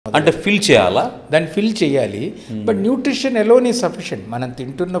అంటే ఫిల్ చేయాలా? దాన్ని ఫిల్ చేయాలి. But nutrition alone is sufficient. మనం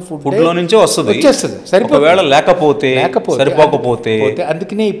తింటున్న ఫుడ్లో నుంచే వచ్చేస్తుంది. ఒకవేళ లేకపోతే సరిపోకపోతే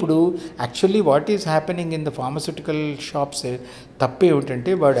అందుకనే ఇప్పుడు actually what is happening in the pharmaceutical shops తప్పు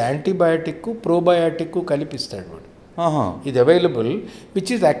ఏమిటంటే వాడు యాంటీబయాటిక్ ప్రోబయాటిక్ కలిపిస్తాడు వాడు. ఇది available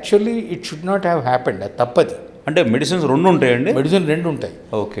which is actually it should not have happened. అది తప్పది. అంటే మెడిసిన్స్ రెండు ఉంటాయండి? మెడిసిన్ రెండు ఉంటాయి.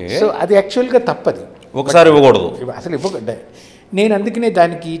 ఓకే. సో అది యాక్చువల్గా తప్పది. ఒకసారి ఇవ్వకూడదు అసలు ఇవ్వకూడదు. నేను అందుకనే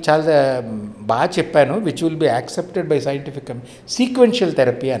దానికి చాలా బాగా చెప్పాను, which will be accepted by scientific sequential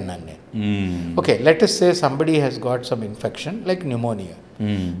therapy అన్నాను నేను. Okay, let us say somebody has got some infection like pneumonia.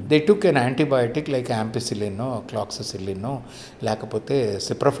 They took an antibiotic like ampicillin cloxacillin లేకపోతే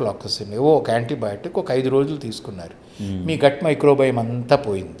సిప్రోఫ్లాక్సిసిన్ ఏవో ఒక యాంటీబయాటిక్ ఒక 5 రోజులు తీసుకున్నారు. మీ గట్ మైక్రోబయోమ్ అంతా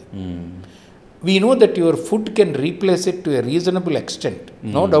పోయింది. We know that your food can replace it to a reasonable extent,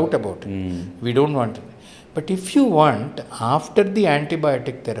 no doubt about it. We don't want it. But if you want, after the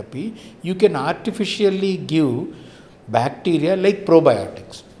antibiotic therapy, you can artificially give bacteria like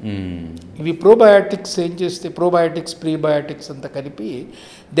probiotics. ఇవి probiotics ఏం చేస్తే probiotics, prebiotics అంతా కలిపి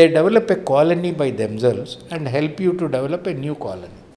they develop a colony by themselves and help you to develop a new colony.